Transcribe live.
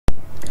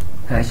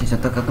Xin chào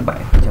tất cả các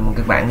bạn, chào mừng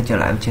các bạn đã trở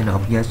lại với channel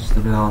of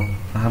Studio.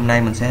 Và hôm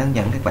nay mình sẽ hướng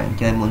dẫn các bạn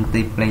chơi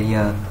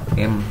multiplayer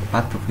game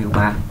Battlefield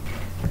 3.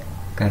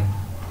 Ok.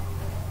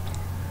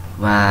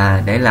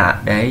 Và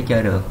để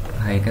chơi được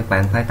thì các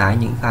bạn phải tải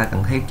những file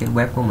cần thiết trên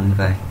web của mình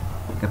về.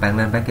 Các bạn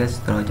lên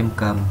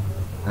backstudio.com,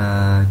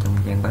 trong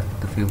trang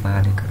Battlefield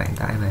 3 để các bạn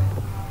tải về.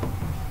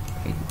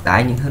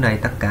 Tải những thứ này,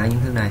 tất cả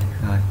những thứ này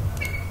rồi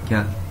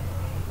chưa?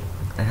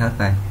 Tải hết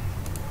về.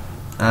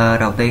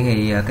 Đầu tiên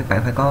thì các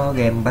bạn phải có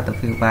game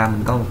Battlefield 3,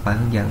 mình có một bài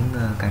hướng dẫn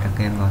cài đặt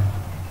game rồi.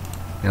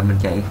 Rồi mình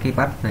chạy cái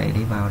patch này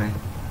đi vào đây,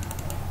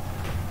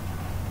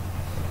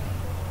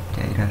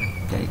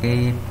 chạy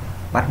cái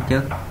patch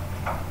trước.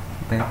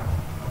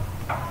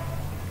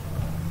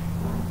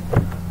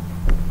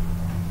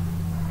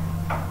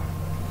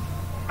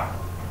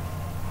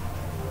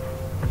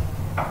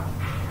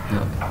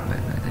 Rồi bạn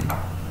lại thấy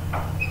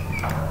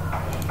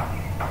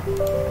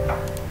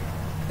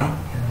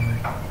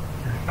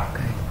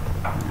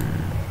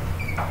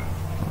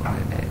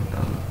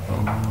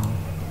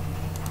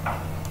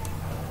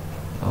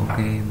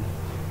game.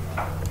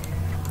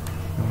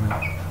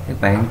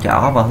 Các bạn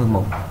chọn vào thư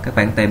mục, các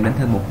bạn tìm đến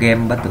thư mục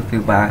game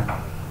Battlefield 3.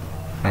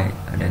 Đây,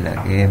 ở đây là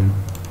game.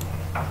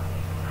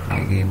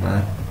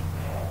 Game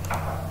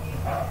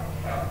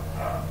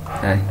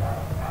đây,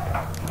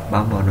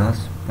 bấm vào nó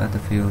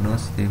Battlefield nó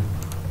Steam.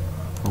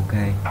 Ok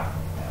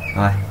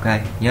rồi,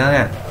 ok, nhớ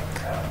nha,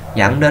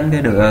 dẫn đến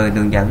cái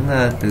đường dẫn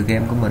từ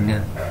game của mình nha.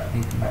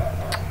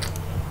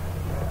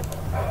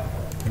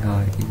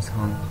 Rồi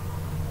install.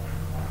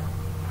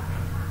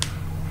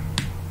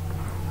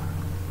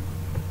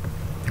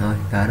 Rồi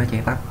đợi nó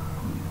chạy bắt.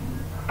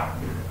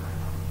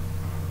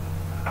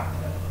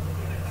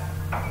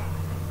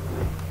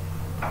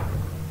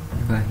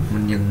 Rồi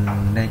mình dừng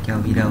đây cho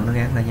video nó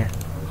ngắn lại nha.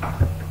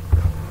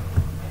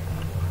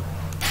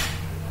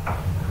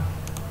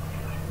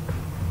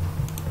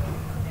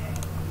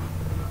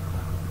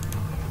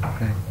 Ok,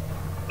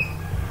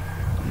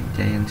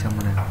 chạy ăn xong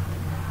rồi nè.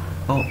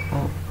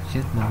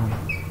 Chết mồ.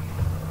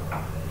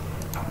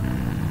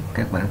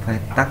 Các bạn phải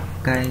tắt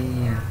cái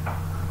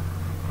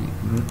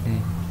root đi.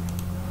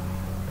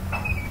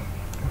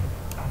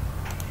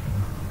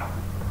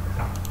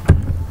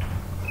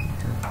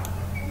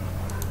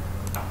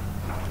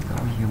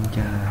 Zoom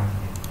chờ.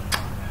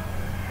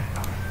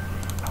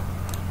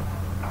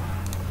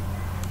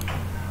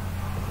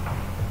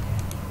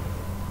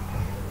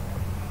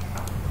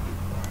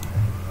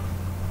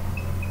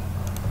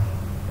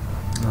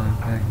 Rồi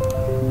ok.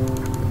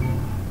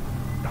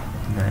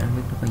 Nãy không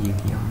biết nó có việc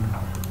gì không nữa.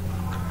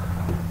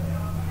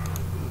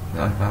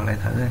 Rồi vào lại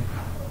thử đi.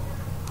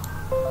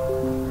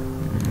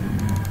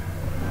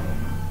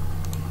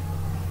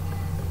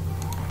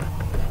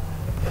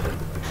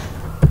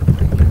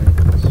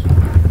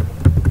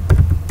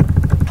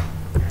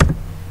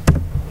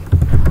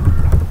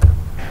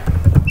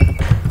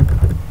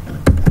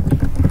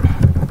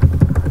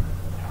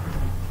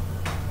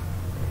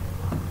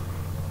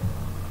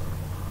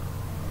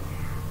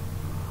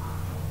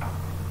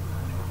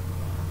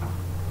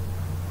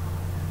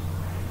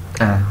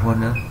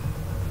 Quên nữa,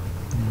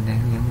 mình đang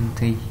hướng dẫn mình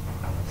thi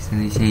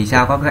thì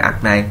sao có cái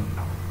ạc này,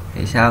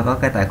 thì sao có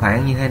cái tài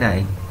khoản như thế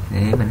này để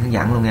mình hướng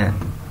dẫn luôn nha.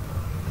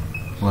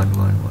 Quên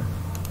rồi,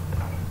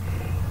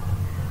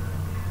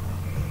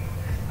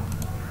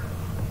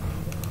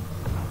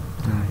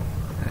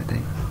 đợi tí.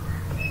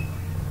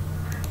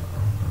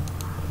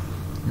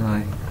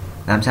 Rồi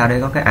làm sao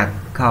để có cái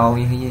account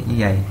như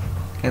vậy?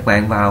 Các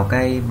bạn vào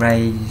cái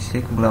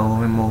Basic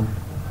Global Memo,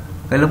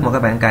 cái lúc mà các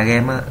bạn cài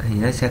game á, thì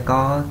nó sẽ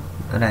có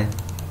ở đây.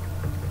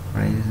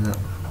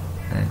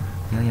 Đây,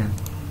 nhớ nha,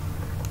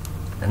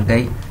 đăng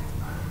ký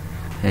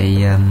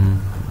thì đăng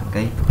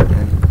ký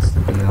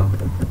studio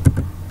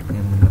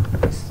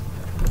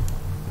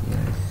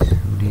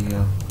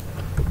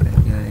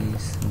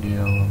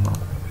studio 1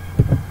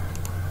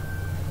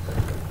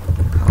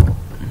 khẩu.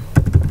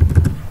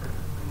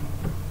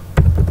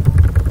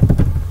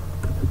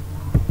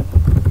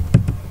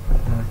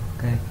 Rồi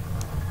ok,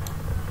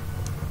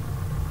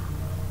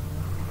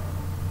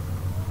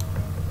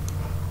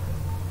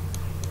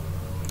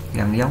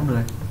 gần giống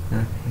rồi,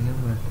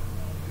 giống rồi.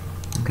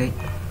 Ok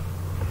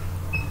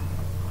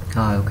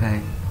rồi, ok,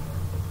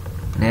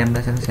 anh em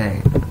đã sẵn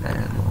sàng.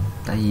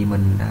 Tại vì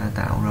mình đã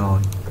tạo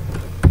rồi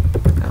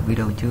ở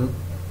video trước,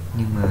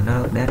 nhưng mà nó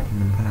update thì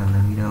mình phải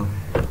làm video.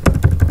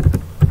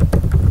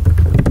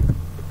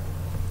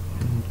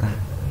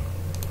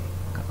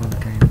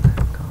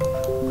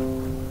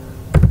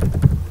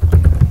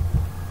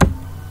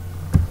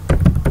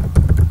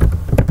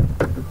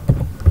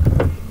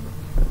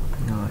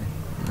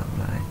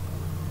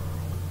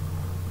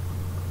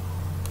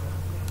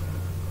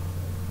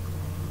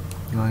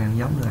 Rồi gần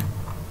giống rồi.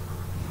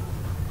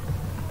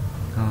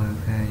 Rồi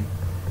ok.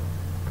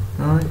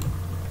 Rồi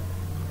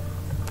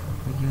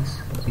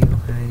Studio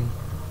 2.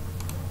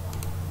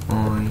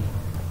 Rồi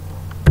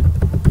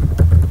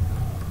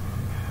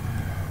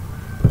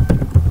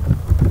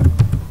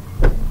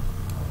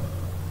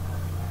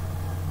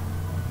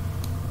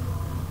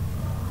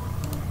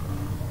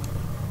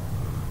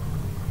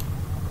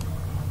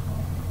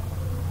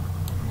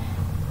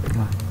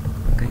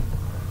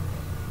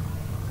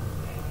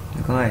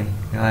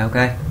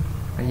ok,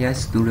 cái giá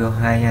Studio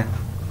 2 nha.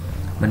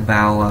 Mình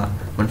vào,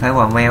 mình phải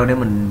vào mail để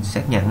mình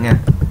xác nhận nha.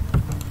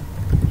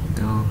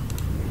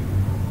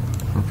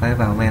 Mình phải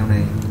vào mail này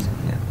mình xác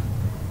nhận.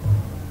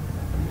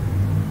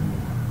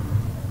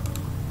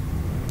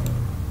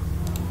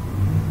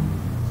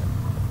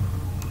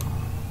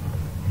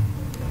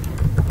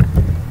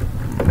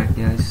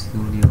 Backyard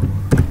Studio.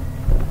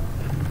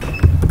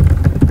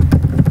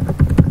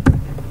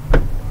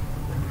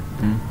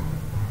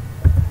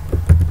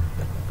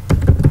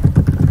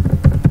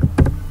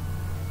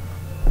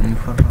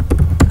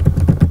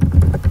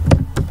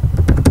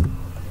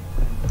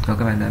 Rồi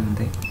các bạn đợi mình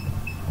tí.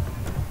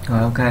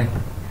 Rồi ok,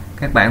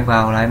 các bạn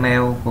vào lại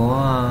mail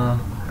của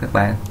các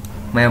bạn,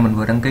 mail mình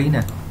vừa đăng ký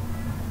nè,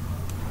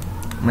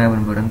 mail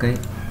mình vừa đăng ký,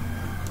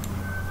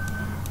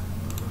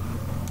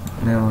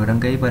 mail vừa đăng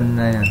ký bên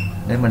đây nè,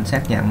 để mình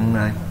xác nhận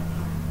rồi.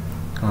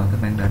 Rồi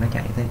các bạn đợi nó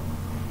chạy tí.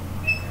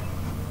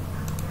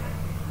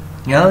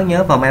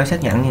 Nhớ vào mail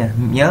xác nhận nha,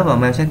 nhớ vào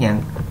mail xác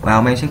nhận.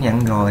 Vào mail xác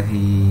nhận rồi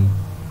thì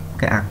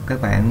cái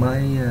các bạn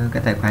mới,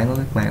 cái tài khoản của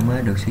các bạn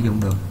mới được sử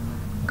dụng được.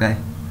 Ok,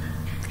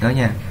 nhớ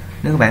nha.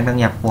 Nếu các bạn đăng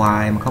nhập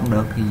hoài mà không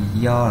được thì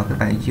do là các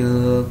bạn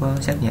chưa có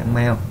xác nhận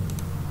mail.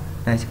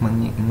 Đây, xác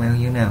nhận mail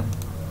như thế nào?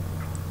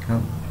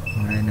 Không,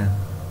 ở đây nè,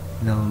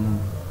 luôn.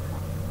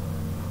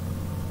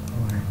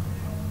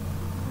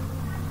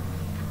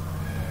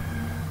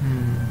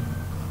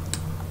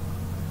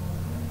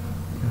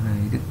 Cái này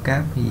đứt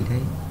cáp hay gì thế?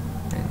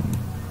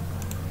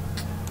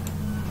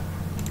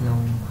 Lâu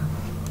quá.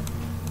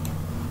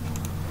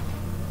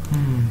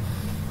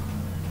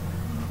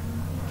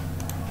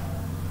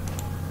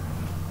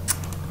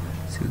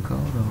 Sự cố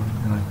rồi.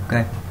 Rồi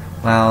ok,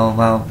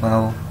 vào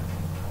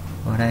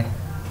đây,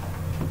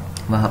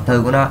 vào hộp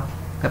thư của nó,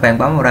 các bạn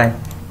bấm vào đây,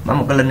 bấm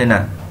một cái link này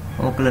nè,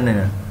 bấm một cái link này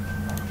nè,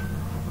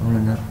 bấm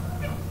link đó.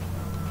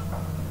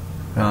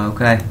 Rồi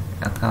ok,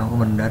 account của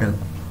mình đã được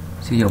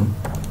sử dụng.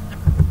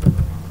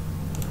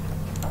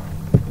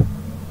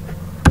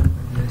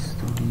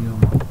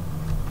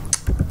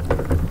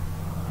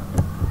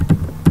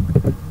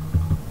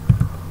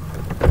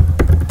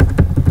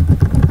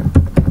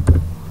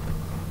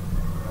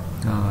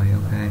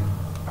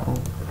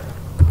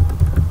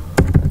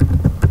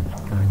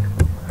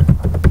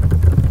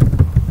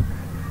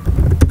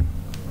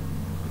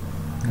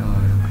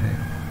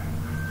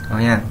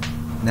 Rồi nha,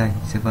 đây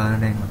server nó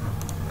đang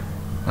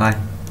rồi.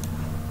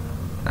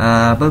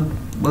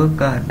 Bước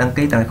đăng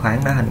ký tài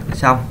khoản đã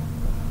xong,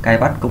 cài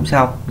bắt cũng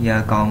xong.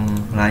 Giờ còn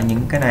lại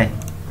những cái này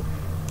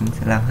mình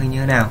sẽ làm hơi như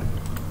thế nào,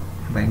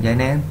 bạn giải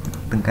nén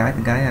từng cái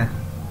à,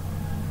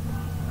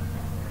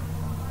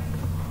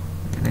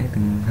 giải nén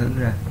từng thứ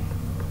ra,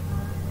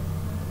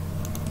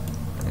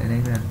 giải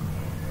nén ra,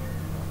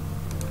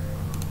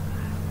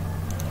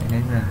 giải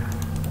nén ra.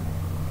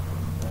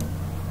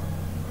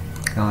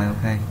 Rồi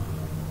ok,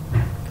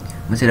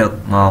 mình sẽ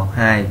được 1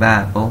 2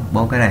 3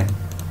 4 cái này,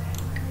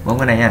 4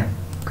 cái này nha.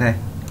 Ok,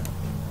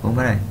 4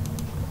 cái này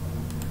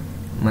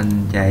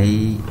mình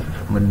chạy,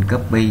 mình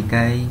copy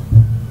cái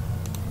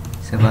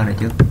server này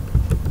trước.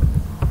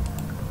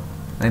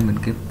 Đây mình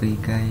copy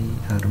cái,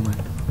 đúng rồi,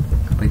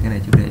 copy cái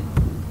này trước đi,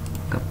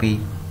 copy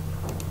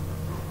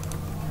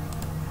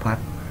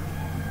paste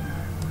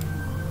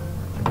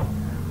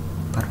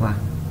qua.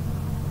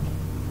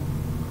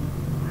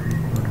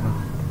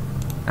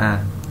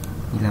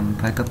 Vậy là mình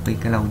phải copy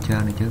cái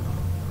launcher này trước,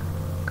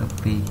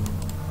 copy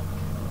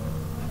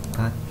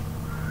paste.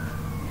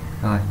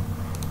 Rồi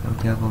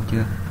launcher vô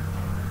chưa?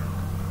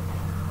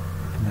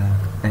 Là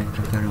đây,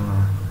 launcher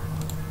rồi.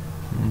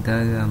 Mình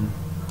tới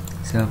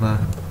server,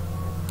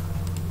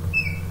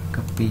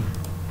 copy.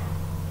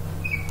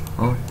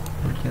 Ôi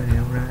launcher này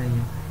đâu ra đây vậy?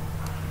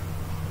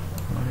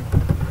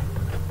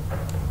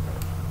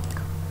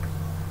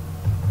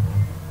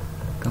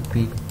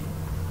 Copy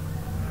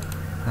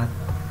paste,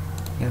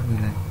 kéo về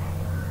lại.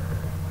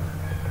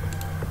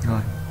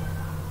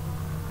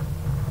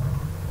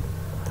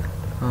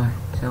 Rồi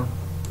xong,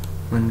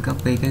 mình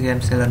copy cái game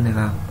Select này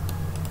vào,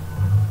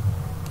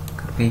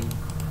 copy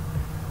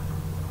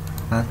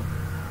paste.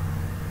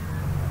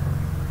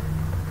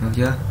 Được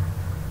chưa?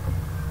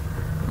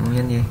 Không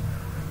nhanh gì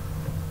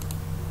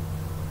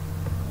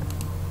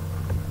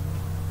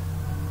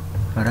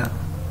rồi đó,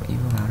 ý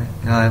vào đấy.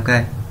 Rồi ok,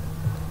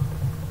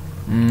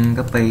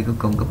 copy, cuối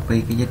cùng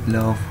copy cái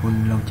zalo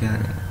full launcher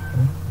này,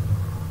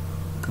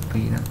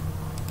 copy đó,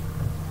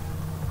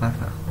 paste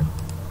vào.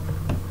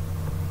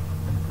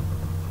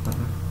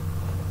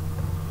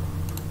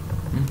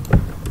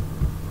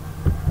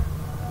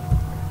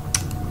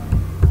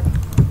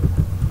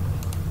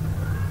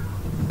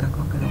 Ta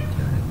có cái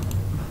launcher này.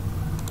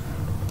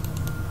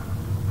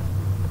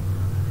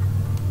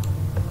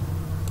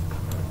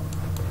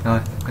 Rồi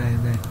ok.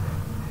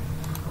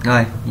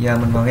 Rồi giờ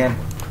mình vào game.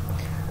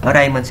 Ở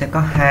đây mình sẽ có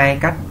hai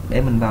cách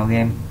để mình vào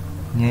game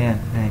nha,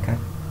 hai cách.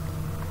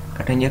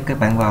 Cách thứ nhất, các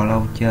bạn vào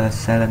launcher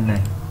Silent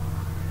này,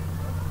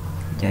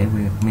 chạy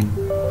quyền admin.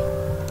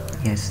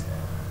 Yes,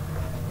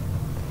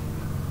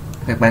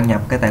 các bạn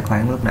nhập cái tài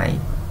khoản lúc nãy.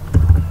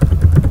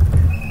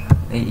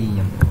 Ý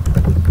nhầm.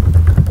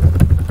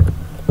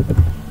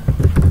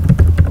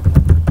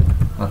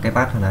 cái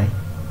path hồi nãy.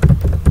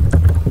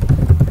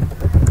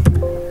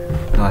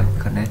 Rồi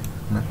connect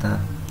master.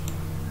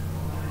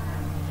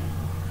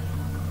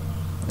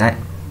 Đấy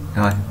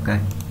rồi, ok,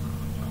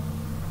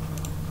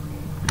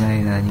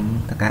 đây là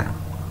những tất cả.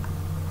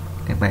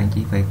 Các bạn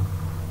chỉ việc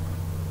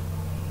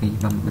ghi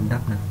bấm bên đất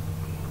nè,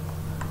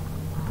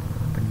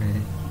 bên này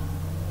đi,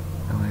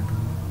 đâu đây,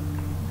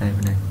 đây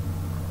bên này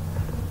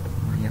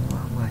dán bỏ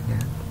qua nha.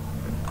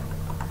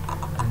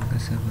 Đây có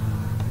server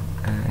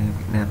AE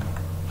Việt Nam,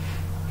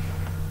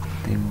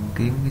 tìm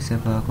kiếm cái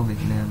server của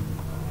Việt Nam.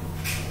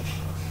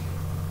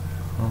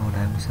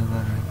 Đây một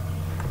server này,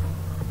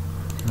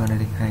 server này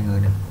đi, 2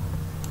 người nè,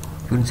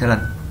 Full Salon.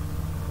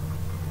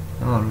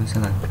 Đúng rồi, Full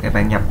Salon. Các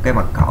bạn nhập cái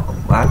mật khẩu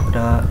path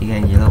y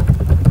gan vậy luôn.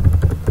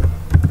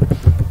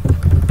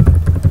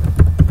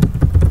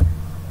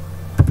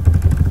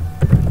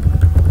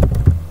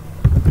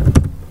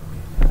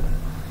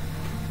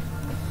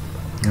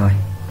 Rồi,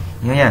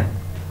 nhớ nha,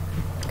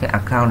 cái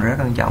account rất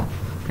quan trọng,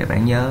 các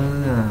bạn nhớ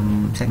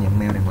xác nhận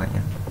mail đàng hoàng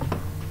nha.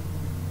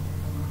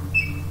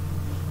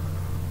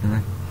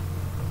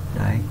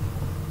 Rồi,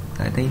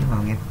 đợi tí nó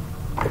vào nghe.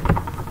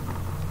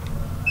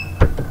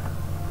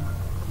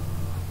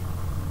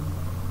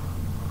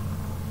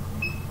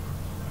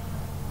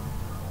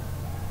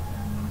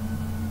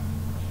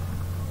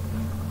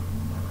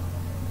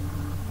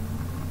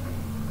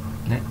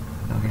 Đấy,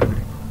 vào game rồi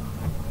đấy.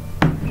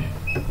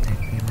 Đây,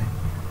 game đây.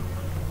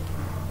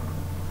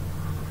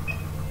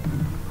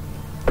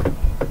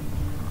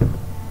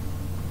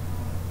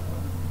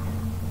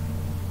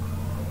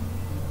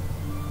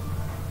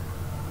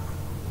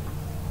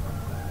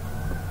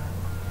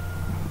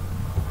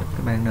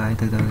 Các bạn đợi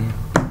từ từ nha,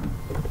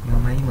 do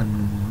máy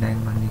mình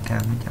đang bằng đi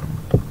cam nó chậm,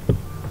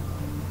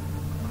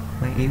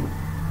 máy yếu.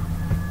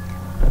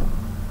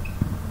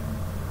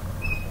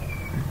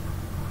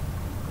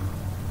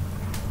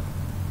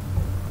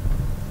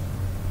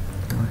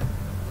 Rồi,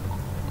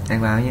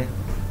 đang vào nha.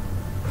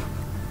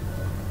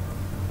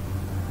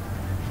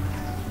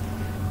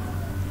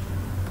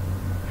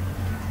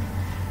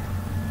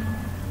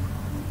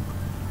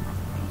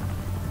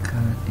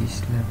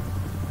 Islam.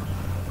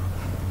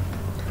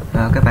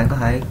 Các bạn có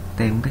thể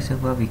tìm cái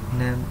server Việt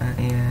Nam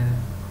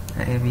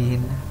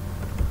AEVN.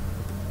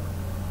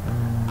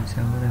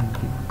 Sao ở đây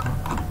kiếm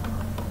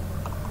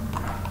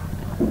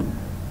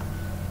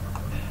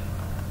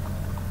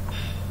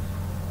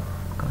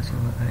có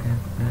server AE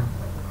Việt Nam.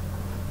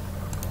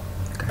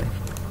 Okay.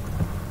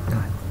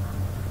 Rồi,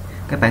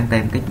 các bạn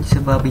tìm cái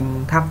server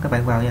ping thấp, các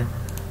bạn vào nha,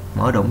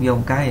 mở đụng vô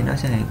một cái thì nó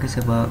sẽ hiện cái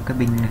server, cái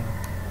ping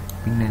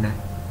này này,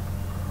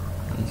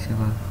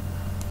 server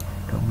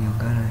đụng vô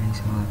cái này,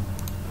 server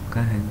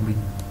cái hàng pin.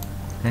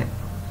 Đấy,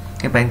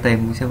 các bạn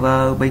tìm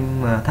server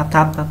ping mà thấp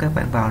đó, các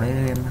bạn vào đấy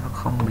em nó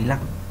không bị lắc,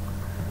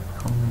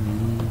 không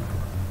bị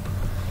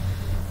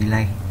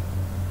delay.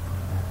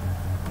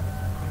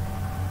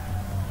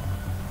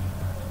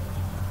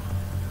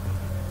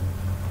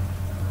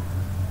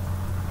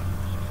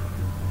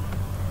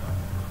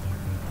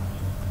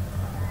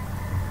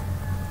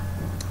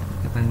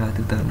 Các bạn đợi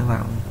từ từ nó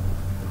vào,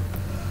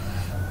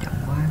 chậm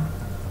quá.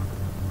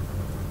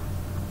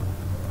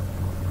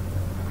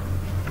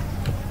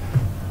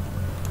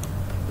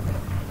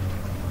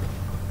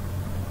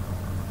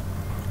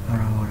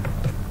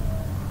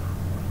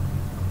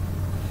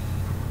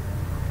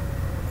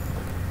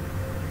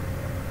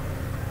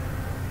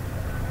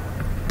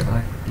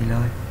 Rồi đi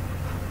lên,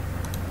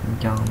 mình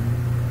chọn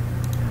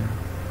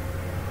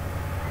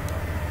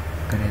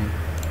cái này,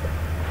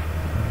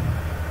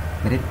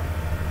 edit.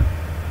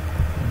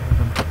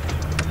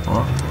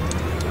 Ủa,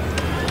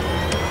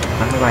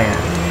 bắn máy bay à?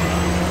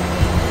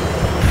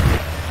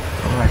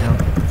 Không phải đâu.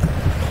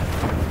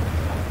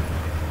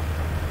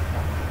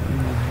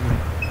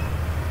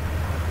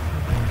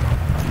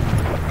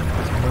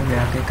 Mới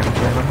ra cái cặp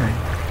máy bắn này.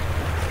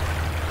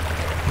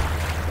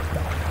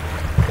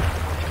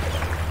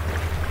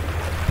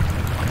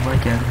 Mới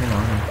chơi cái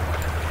loại này.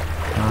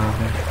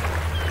 Okay.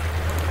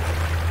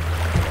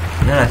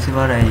 Nhớ là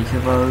server này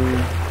server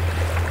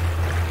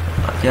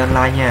chơi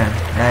online nha.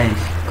 Đây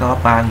có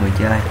 3 người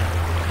chơi,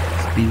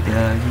 speeder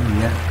với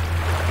gì á.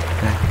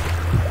 Ok,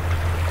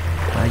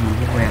 có gì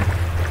chứ quen.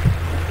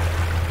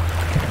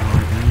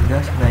 Rồi tự nhiên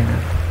rớt xuống đây nữa,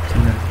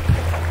 xuống đây.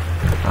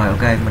 Rồi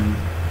ok, mình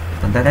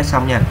test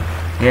xong nha,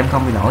 game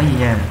không bị lỗi gì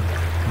nha,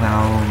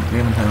 vào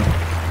game bình thường,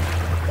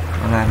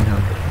 online bình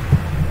thường.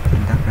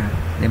 Mình tắt ra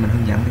để mình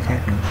hướng dẫn cái khác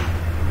nữa.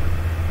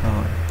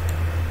 Rồi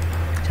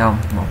xong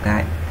một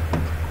cái.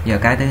 Giờ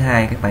cái thứ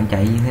hai, các bạn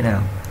chạy như thế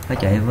nào? Nó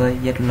chạy với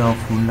Yellow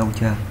Full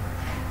Launcher,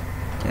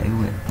 chạy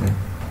với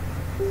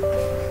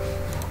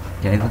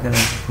cái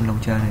Full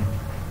Launcher này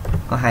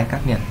có 2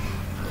 cách nha.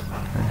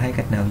 Bạn thấy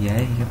cách nào dễ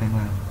thì các bạn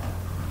vào.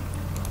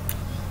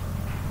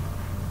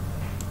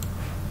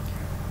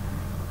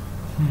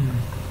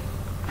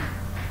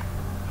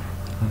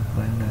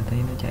 Bạn đợi tí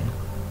nó chạy.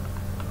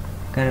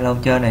 Cái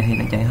launcher này thì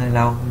nó chạy hơi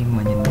lâu nhưng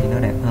mà nhìn thì nó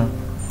đẹp hơn,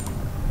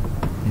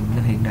 nhìn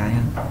nó hiện đại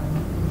hơn.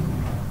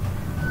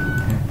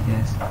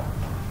 Yes.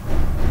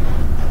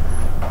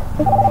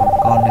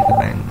 Con đây các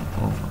bạn.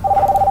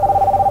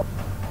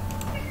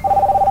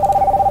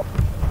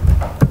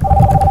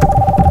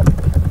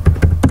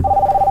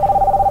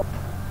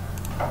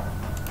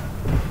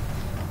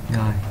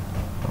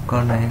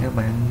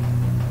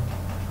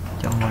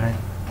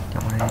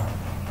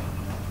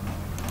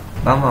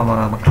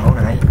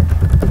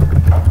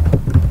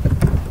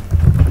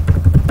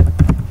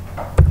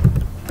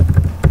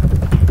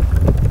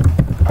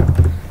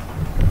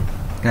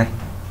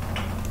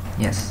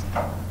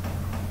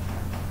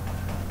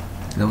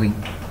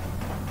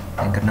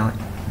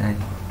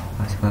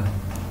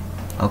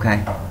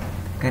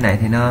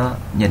 nó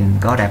nhìn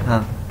có đẹp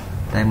hơn.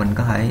 Đây mình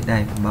có thể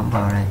đây mình bấm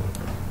vào đây,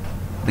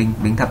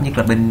 pin thấp nhất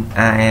là pin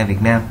AE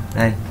Việt Nam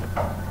đây,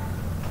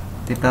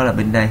 tiếp tới là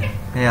pin đây,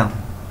 thấy không,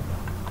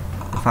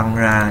 phân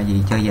ra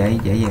gì cho dễ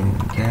dàng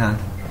chơi hơn.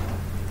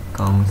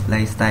 Còn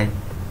play stay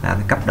là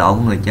cái cấp độ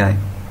của người chơi,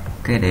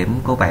 cái điểm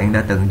của bạn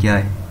đã từng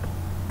chơi.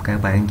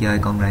 Các bạn chơi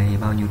con này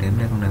bao nhiêu điểm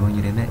đấy, con này bao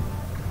nhiêu điểm đấy,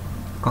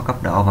 có cấp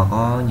độ và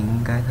có những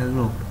cái thứ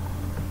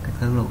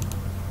luôn,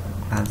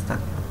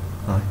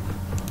 rồi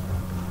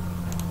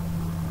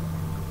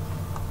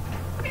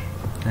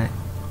đấy.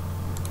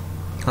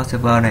 Có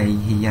server này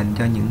thì dành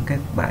cho những các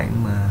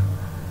bạn mà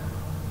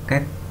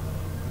các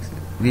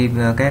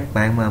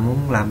bạn mà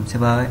muốn làm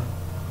server ấy,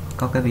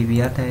 có cái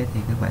VPS ấy, thì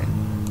các bạn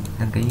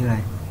đăng ký ở đây.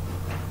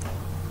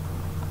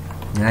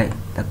 Đây,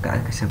 tất cả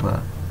các server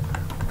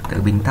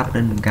từ pin thấp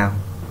đến pin cao,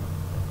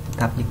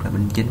 thấp nhất là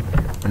pin 9.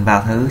 Mình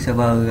vào thử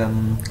server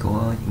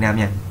của Việt Nam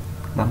nha,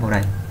 bấm vào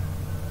đây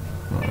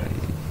rồi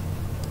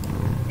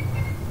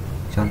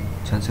chọn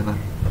server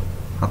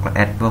hoặc là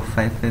add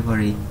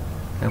favorite,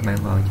 các bạn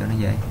vào cho nó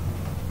dễ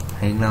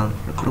hiện lên.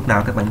 Lúc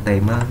nào các bạn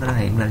tìm đó, nó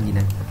hiện lên gì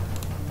nè,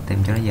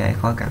 tìm cho nó dễ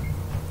khó cặn.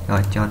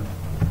 Rồi chọn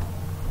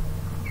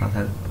vào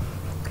thử.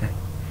 Okay.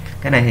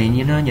 Cái này thì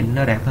như nó nhìn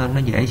nó đẹp hơn, nó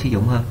dễ sử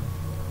dụng hơn,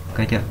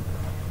 ok chưa,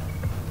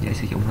 dễ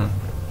sử dụng hơn.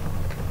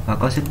 Và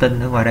có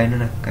setting ở ngoài đây nữa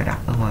nè, cài đặt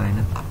ở ngoài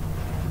nữa,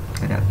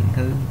 cài đặt những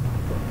thứ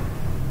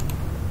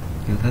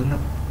nhiều thứ lắm,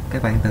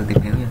 các bạn tự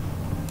tìm hiểu nha,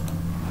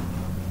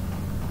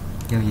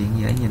 giao diện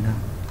dễ nhìn hơn.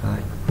 Rồi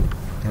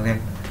ok,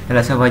 đây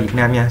là server Việt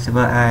Nam nha,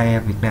 server AE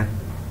Việt Nam.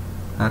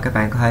 Các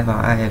bạn có thể vào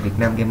AE Việt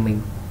Nam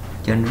Gaming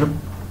trên group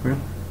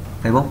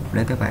Facebook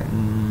để các bạn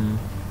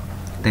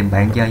tìm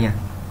bạn chơi nha.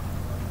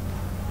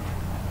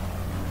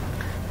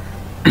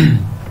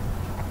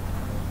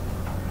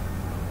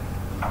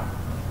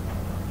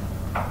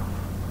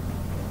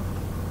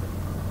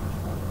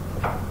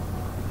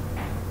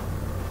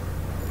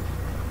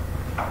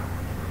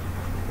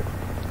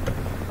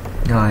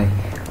 Rồi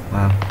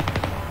vào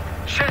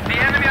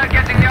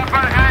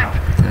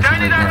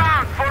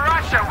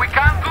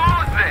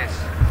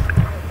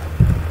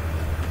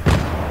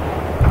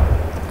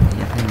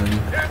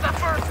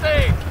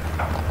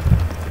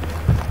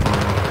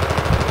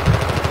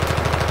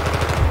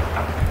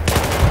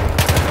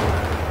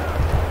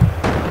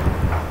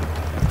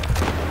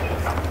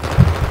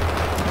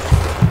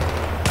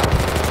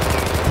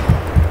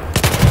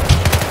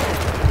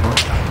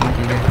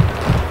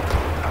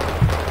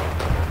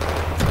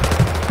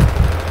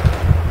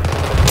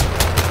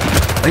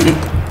đi.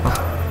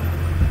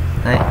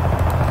 Đây,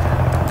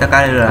 tất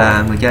cả đều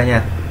là người chơi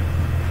nha,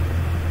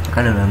 tất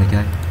cả đều là người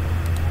chơi,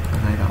 có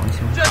thể đổi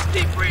xuống.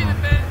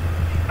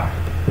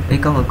 Đi,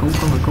 có người cứu,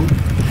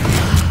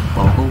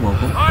 bộ cứu, bộ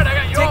cứu,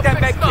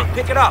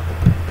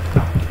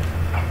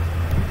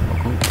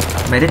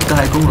 medic có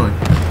thể cứu người.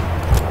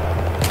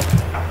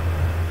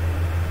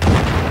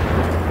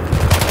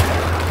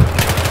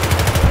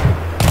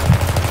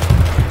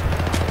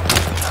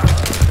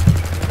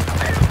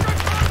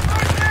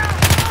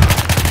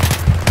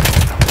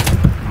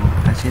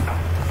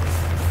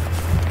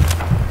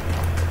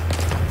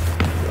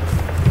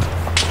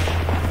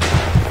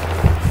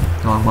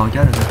 Rồi bò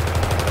chết được rồi.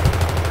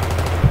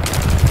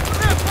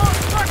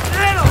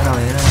 Đó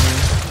rồi,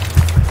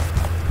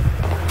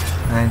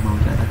 hai bò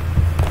chết rồi.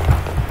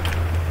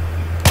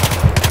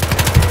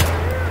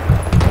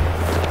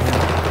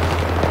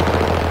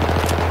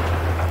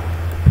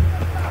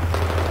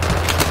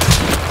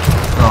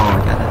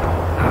 Rồi chết rồi.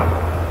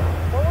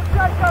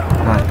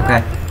 Rồi ok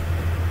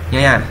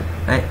nha.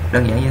 Đấy,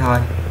 đơn giản vậy thôi.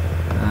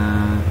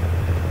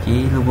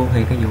 Chỉ lưu vô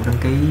thì cái vụ đăng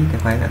ký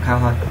tài khoản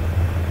account thôi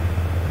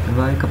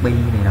với copy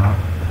này nọ.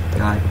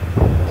 Rồi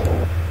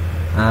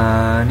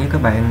nếu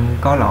các bạn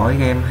có lỗi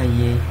game hay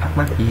gì thắc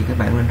mắc gì các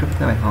bạn lên group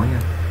các bạn hỏi nha.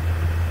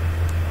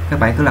 Các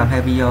bạn cứ làm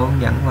hai video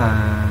hướng dẫn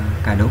và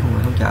cài đủ phần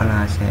mềm hỗ trợ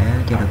là sẽ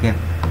chơi được game.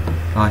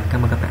 Rồi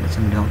cảm ơn các bạn đã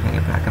xem video, hẹn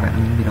gặp lại các bạn ở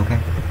những video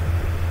khác.